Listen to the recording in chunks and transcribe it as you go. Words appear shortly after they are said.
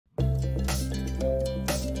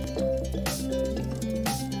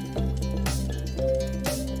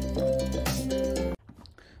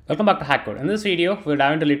Welcome back to HackCode. In this video, we'll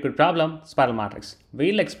dive into LeetCode Problem, Spiral Matrix.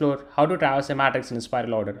 We'll explore how to traverse a matrix in a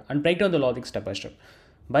spiral order and break down the logic step by step.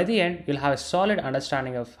 By the end, you'll have a solid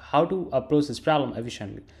understanding of how to approach this problem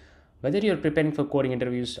efficiently. Whether you're preparing for coding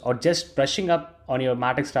interviews or just brushing up on your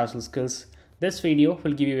matrix traversal skills, this video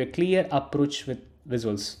will give you a clear approach with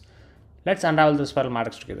visuals. Let's unravel the spiral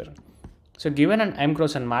matrix together. So given an m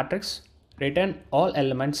cross n matrix, return all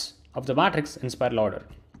elements of the matrix in spiral order.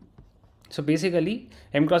 So basically,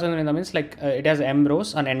 m cross n means it has m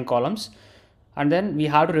rows and n columns, and then we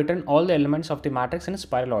have to return all the elements of the matrix in a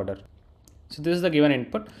spiral order. So this is the given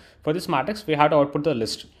input. For this matrix, we have to output the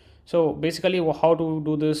list. So basically, how to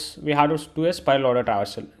do this? We have to do a spiral order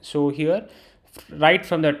traversal. So here, right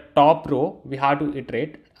from the top row, we have to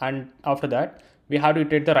iterate, and after that, we have to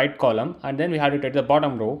iterate the right column, and then we have to iterate the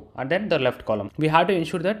bottom row, and then the left column. We have to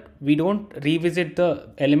ensure that we don't revisit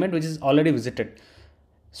the element which is already visited.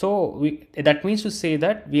 So that means to say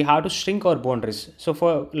that we have to shrink our boundaries. So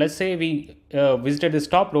for let's say we visited this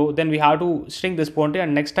top row, then we have to shrink this boundary,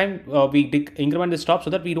 and next time we increment this top so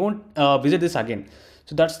that we don't visit this again.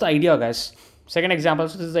 So that's the idea, guys. Second example,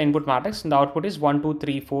 so this is the input matrix, and the output is 1, 2,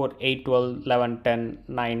 3, 4, 8, 12, 11, 10,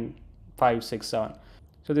 9, 5, 6, 7.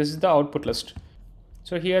 So this is the output list.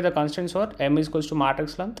 So here the constraints are m is equals to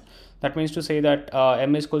matrix length. That means to say that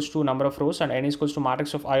m is equals to number of rows and n is equals to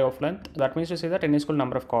matrix of I of length. That means to say that n is equal to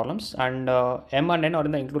number of columns, and m and n are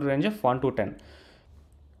in the included range of 1 to 10.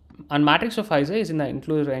 And matrix of Ij is in the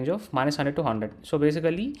inclusive range of -100 to 100. So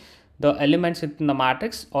basically, the elements in the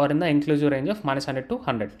matrix are in the inclusive range of -100 to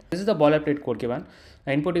 100. This is the boilerplate code given.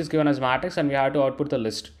 The input is given as matrix, and we have to output the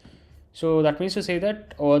list. So that means to say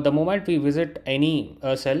that the moment we visit any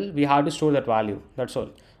cell, we have to store that value. That's all.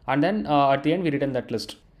 And then at the end, we return that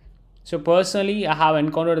list. So personally, I have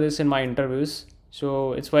encountered this in my interviews.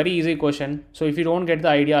 So it's very easy question. So if you don't get the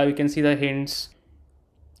idea, you can see the hints.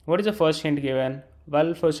 What is the first hint given?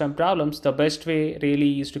 Well, for some problems, the best way really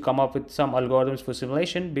is to come up with some algorithms for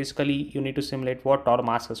simulation. Basically, you need to simulate what Tor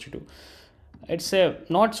mask has to do. It's a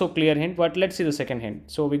not so clear hint, but let's see the second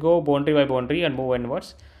hint. So we go boundary by boundary and move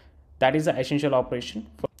inwards. That is the essential operation.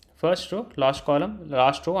 First row, last column,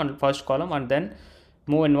 last row and first column, and then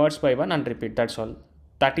move inwards by one and repeat. That's all.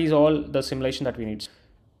 That is all the simulation that we need.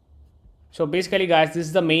 So basically, guys, this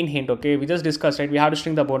is the main hint. Okay, we just discussed, right? We have to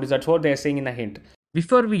string the boundaries. That's what they're saying in the hint.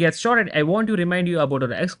 Before we get started, I want to remind you about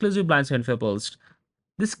our exclusive Blind 75 post.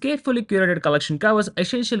 This carefully curated collection covers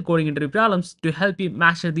essential coding interview problems to help you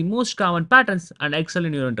master the most common patterns and excel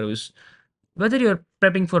in your interviews. Whether you're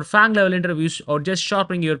prepping for FANG level interviews or just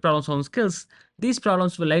sharpening your problem solving skills, these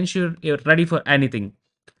problems will ensure you're ready for anything.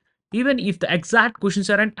 Even if the exact questions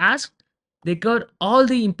aren't asked, they cover all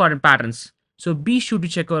the important patterns. So be sure to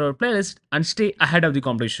check out our playlist and stay ahead of the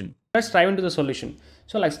competition. Let's dive into the solution.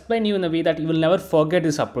 So I'll explain you in a way that you will never forget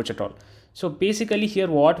this approach at all. So basically here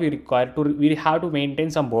what we require we have to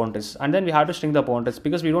maintain some boundaries, and then we have to shrink the boundaries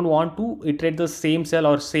because we don't want to iterate the same cell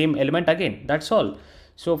or same element again. That's all.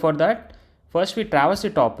 So for that, first we traverse the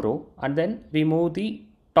top row, and then we move the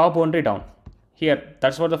top boundary down. Here,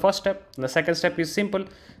 that's what the first step. And the second step is simple.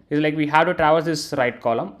 Is like we have to traverse this right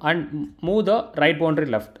column and move the right boundary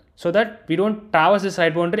left, so that we don't traverse this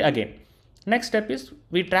right boundary again. Next step is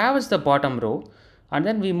we traverse the bottom row, and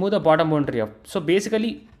then we move the bottom boundary up. So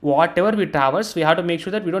basically, whatever we traverse, we have to make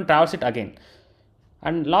sure that we don't traverse it again.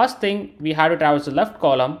 And last thing, we have to traverse the left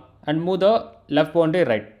column and move the left boundary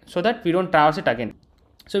right, so that we don't traverse it again.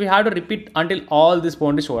 So we have to repeat until all these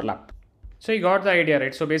boundaries overlap. So you got the idea,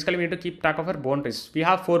 right? So basically we need to keep track of our boundaries. We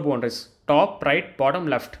have 4 boundaries: top, right, bottom,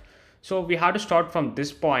 left. So we have to start from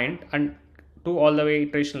this point and do all the way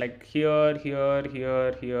iteration like here, here,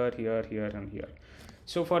 here, here, here, here, and here.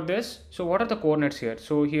 So for this, so what are the coordinates here?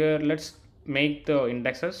 So here, let's make the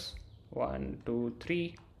indexes 1, 2,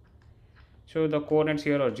 3. So the coordinates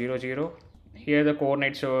here are 0, 0. Here the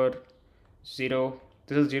coordinates are 0.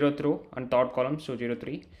 This is 0 through and third column, so 0,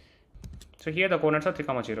 3. So here the coordinates are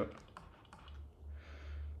 3, 0.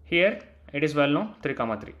 Here it is well known 3,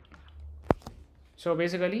 3. So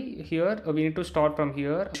basically here we need to start from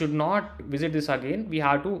here. Should not visit this again. We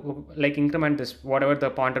have to increment this, whatever the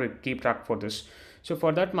pointer we keep track for this. So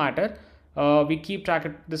for that matter, we keep track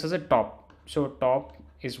of this as a top. So top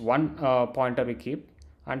is one pointer we keep,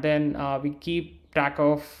 and then we keep track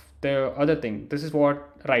of the other thing. This is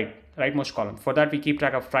what rightmost column. For that we keep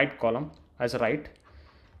track of right column as a right,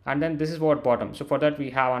 and then this is what bottom. So for that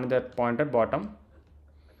we have another pointer bottom.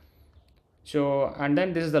 So and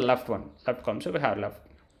then this is the left column. So we have left.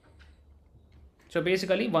 So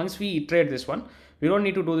basically once we iterate this one, we don't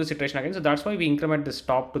need to do this iteration again. So that's why we increment this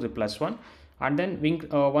top to the +1, and then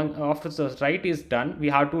after the right is done, we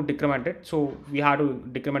have to decrement it. So we have to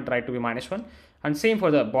decrement right to be -1, and same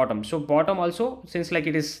for the bottom. So bottom also, since like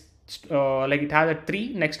it is like it has a 3,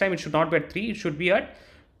 next time it should not be at 3, it should be at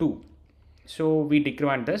 2. So we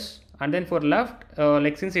decrement this, and then for left,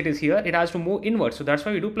 like since it is here, it has to move inward, so that's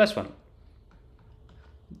why we do +1.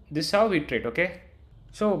 This is how we iterate. Okay,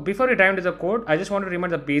 so before we dive into the code, I just want to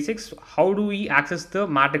remember the basics. How do we access the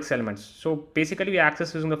matrix elements? So basically we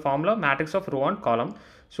access using the formula matrix of row and column.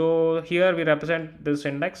 So here we represent this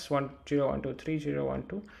index 1 0 1 2 3 0 1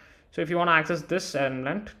 2. So if you want to access this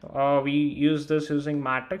element, we use this using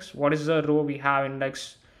matrix. What is the row we have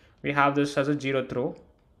index? We have this as a 0th row,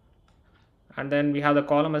 and then we have the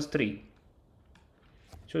column as 3.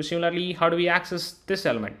 So similarly, how do we access this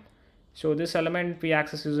element? So this element we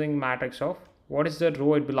access using matrix of what is the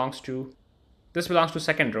row it belongs to. This belongs to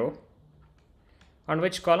second row. On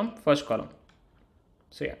which column? First column.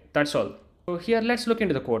 So yeah, that's all. So here let's look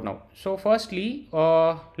into the code now. So firstly,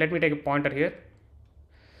 let me take a pointer here.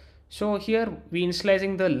 So here we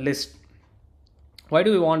initializing the list. Why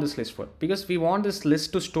do we want this list for? Because we want this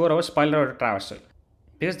list to store our spiral or traversal,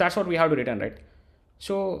 because that's what we have to return, right?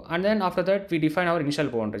 So, and then after that we define our initial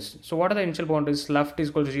boundaries. So what are the initial boundaries? Left is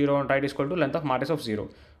equal to 0 and right is equal to length of matrix of 0.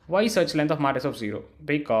 Why such length of matrix of 0?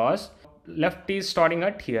 Because left is starting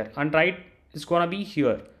at here and right is gonna be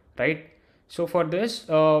here, right? So for this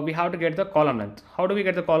we have to get the column length. How do we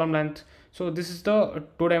get the column length? So this is the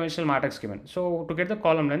two-dimensional matrix given. So to get the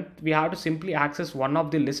column length, we have to simply access one of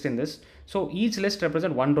the list in this. So each list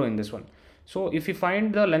represents one row in this one. So if you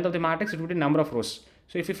find the length of the matrix, it would be number of rows.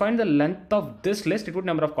 So if you find the length of this list, it would be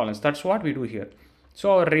number of columns. That's what we do here.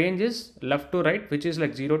 So our range is left to right, which is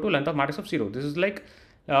like 0 to length of matrix of 0. This is like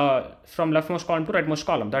from leftmost column to rightmost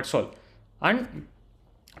column. That's all. And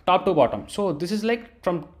top to bottom. So this is like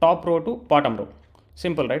from top row to bottom row.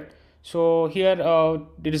 Simple, right? So here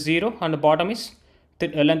it is 0 and the bottom is the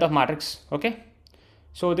length of matrix. Okay.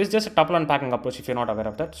 So this is just a tuple unpacking approach if you're not aware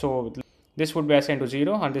of that. So this would be assigned to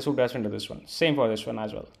 0 and this would be assigned to this one. Same for this one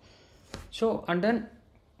as well. So and then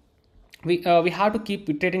we have to keep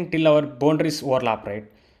iterating till our boundaries overlap, right?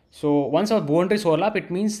 So once our boundaries overlap, it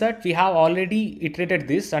means that we have already iterated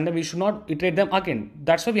this and we should not iterate them again.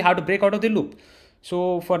 That's why we have to break out of the loop.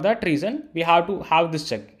 So for that reason, we have to have this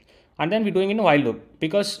check. And then we're doing in a while loop,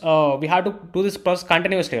 because we have to do this process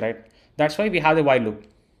continuously, right? That's why we have the while loop.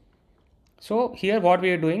 So here what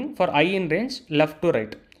we are doing for I in range left to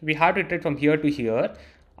right, we have to iterate from here to here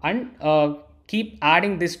and keep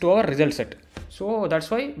adding this to our result set. So that's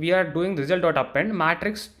why we are doing result.append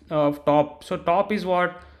matrix of top. So top is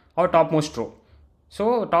what? Our topmost row.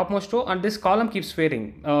 So topmost row, and this column keeps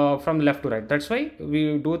varying from left to right. That's why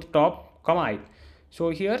we do the top comma I. So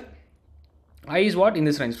here I is what? In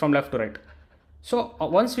this range from left to right. So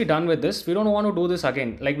once we're done with this, we don't want to do this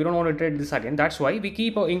again. Like we don't want to iterate this again. That's why we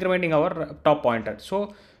keep incrementing our top pointer.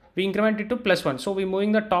 So we increment it to +1. So we're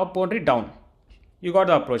moving the top boundary down. You got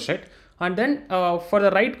the approach, right? And then for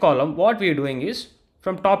the right column, what we're doing is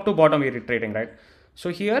from top to bottom we're iterating, right? So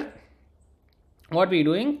here what we're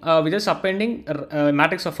doing, we're just appending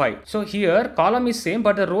matrix of I. So here column is same,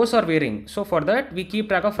 but the rows are varying. So for that we keep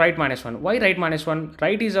track of right -1. Why right -1?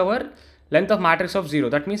 Right is our length of matrix of 0.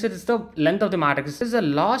 That means it is the length of the matrix. This is the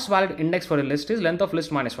last valid index for a list is length of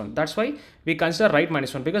list -1. That's why we consider right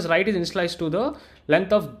 -1, because right is initialized to the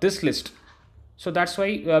length of this list. So that's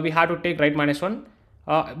why we have to take right -1.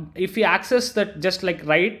 If we access that just like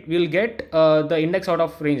right, we'll get the index out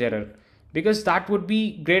of range error, because that would be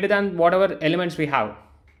greater than whatever elements we have.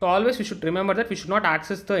 So always we should remember that we should not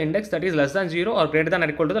access the index that is less than 0 or greater than or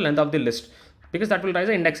equal to the length of the list, because that will raise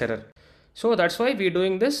an index error. So that's why we're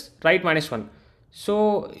doing this right -1.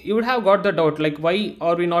 So you would have got the doubt, like why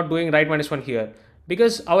are we not doing right -1 here?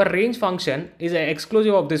 Because our range function is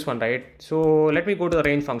exclusive of this one, right? So let me go to the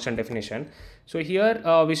range function definition. So here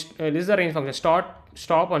this is the range function: start,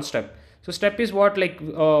 stop, and step. So step is what, like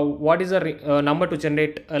what is the number to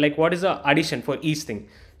generate, like what is the addition for each thing.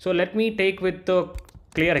 So let me take with the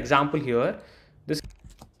clear example here.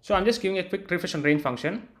 So I'm just giving a quick refresh on range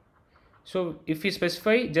function. So if we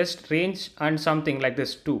specify just range and something like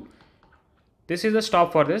this 2, this is the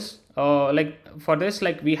stop for this. Like for this,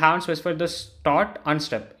 like we haven't specified the start and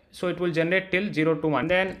step, so it will generate till 0 to 1.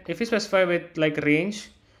 Then if we specify with like range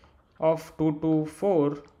of 2 to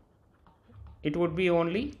 4, it would be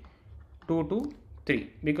only 2 to 3,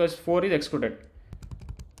 because 4 is excluded.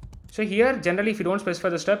 So here generally if you don't specify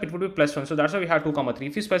the step, it would be +1. So that's why we have 2, 3.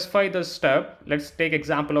 If you specify the step, let's take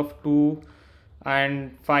example of 2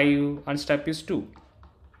 and 5 and step is 2.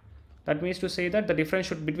 That means to say that the difference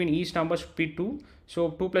between each number should be 2. So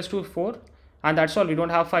 2 + 2 is 4, and that's all. We don't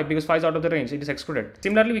have 5 because 5 is out of the range, it is excluded.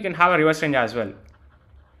 Similarly, we can have a reverse range as well.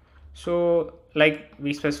 So like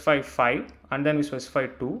we specify 5 and then we specify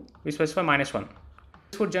 2, we specify -1.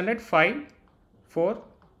 This would generate 5, 4,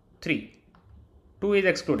 3. 2 is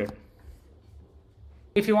excluded.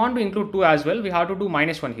 If you want to include 2 as well, we have to do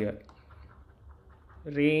 -1 here.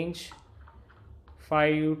 Range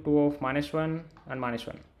 5, 2 of -1 and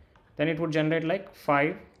 -1. Then it would generate like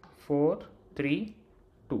 5, 4, 3,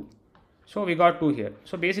 2. So we got 2 here.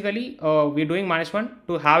 So basically we're doing -1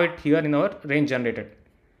 to have it here in our range generated.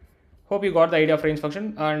 Hope you got the idea of range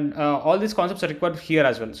function, and all these concepts are required here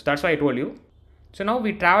as well. So that's why I told you. So now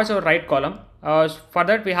we traverse our right column. For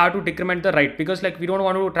that we have to decrement the right, because like we don't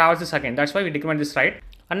want to traverse this again. That's why we decrement this right.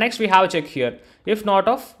 And next we have a check here. If not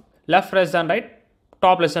of left less than right,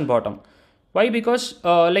 top less than bottom. Why? Because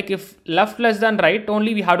like if left less than right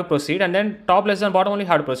only we have to proceed, and then top less than bottom only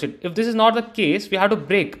have to proceed. If this is not the case, we have to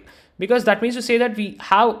break, because that means to say that we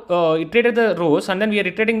have iterated the rows and then we are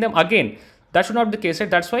iterating them again. That should not be the case, right?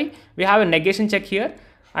 That's why we have a negation check here,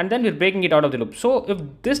 and then we're breaking it out of the loop. So if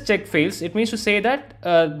this check fails, it means to say that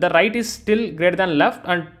the right is still greater than left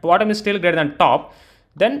and bottom is still greater than top.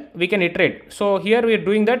 Then we can iterate. So here we are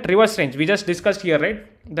doing that reverse range. We just discussed here, right?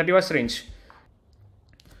 The reverse range.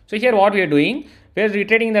 So here what we are doing, we are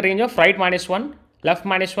iterating in the range of right -1, left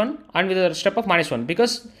 -1, and with a step of -1,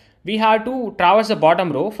 because we have to traverse the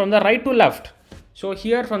bottom row from the right to left. So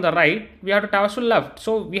here from the right we have to traverse to left.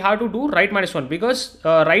 So we have to do right -1, because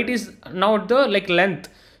right is now the like length.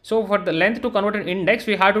 So for the length to convert an index,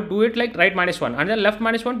 we have to do it like right -1, and then left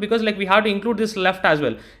 -1, because like we have to include this left as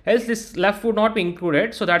well. Else this left would not be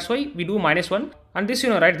included. So that's why we do -1, and this, you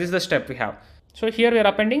know, right, this is the step we have. So here we are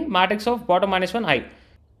appending matrix of bottom -1 I.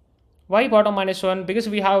 Why bottom -1? Because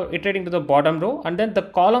we have iterating to the bottom row, and then the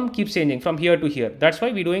column keeps changing from here to here. That's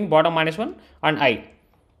why we're doing bottom -1 and I.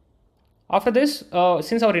 After this,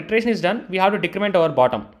 since our iteration is done, we have to decrement our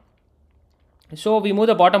bottom. So we move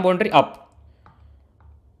the bottom boundary up.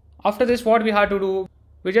 After this, what we have to do,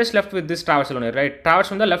 we just left with this traversal only, right? Traverse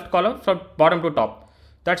from the left column from bottom to top.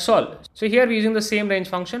 That's all. So here we're using the same range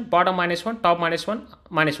function, bottom -1, top -1,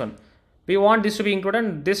 -1. We want this to be included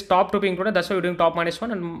and this top to be included. That's why we're doing top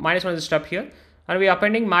 -1, and -1 is a step here. And we're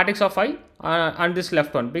appending matrix of I and this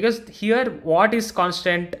left one, because here what is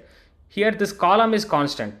constant? Here this column is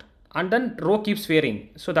constant, and then row keeps varying.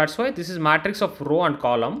 So that's why this is matrix of row and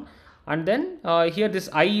column. And then here this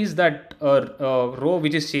I is that row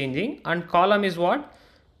which is changing, and column is what?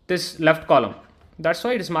 This left column. That's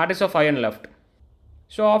why it is matrix of I and left.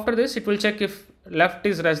 So after this, it will check if left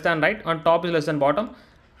is less than right and top is less than bottom.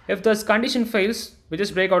 If this condition fails, we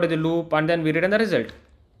just break out of the loop and then we return the result.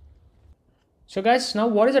 So guys, now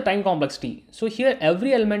what is the time complexity? So here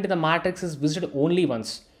every element in the matrix is visited only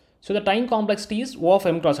once. So the time complexity is O of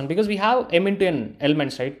m cross n, because we have m into n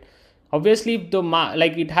elements, right? Obviously, if the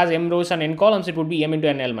like it has m rows and n columns, it would be m into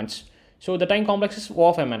n elements. So the time complexity is O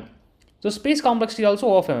of mn. So space complexity also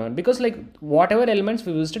O of mn, because like whatever elements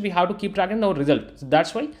we visited, we have to keep tracking our result. So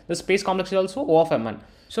that's why the space complexity also O of mn.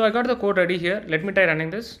 So I got the code ready here. Let me try running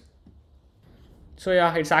this. So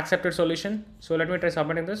yeah, it's accepted solution. So let me try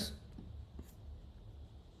submitting this.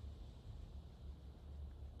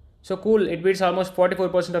 So cool, it beats almost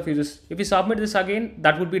 44% of users. If you submit this again,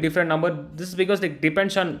 that would be different number. This is because it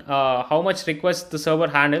depends on how much requests the server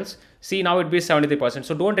handles. See, now it beats 73%.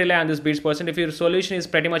 So don't rely on this beats percent. If your solution is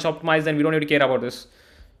pretty much optimized, then we don't need to care about this.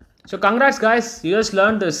 So congrats guys, you just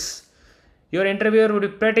learned this. Your interviewer would be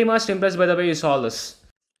pretty much impressed by the way you solve this.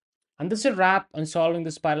 And this is a wrap on solving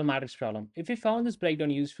the spiral matrix problem. If you found this breakdown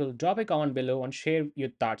useful, drop a comment below and share your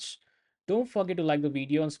thoughts. Don't forget to like the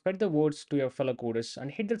video and spread the words to your fellow coders, and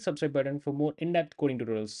hit that subscribe button for more in-depth coding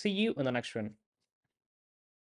tutorials. See you in the next one.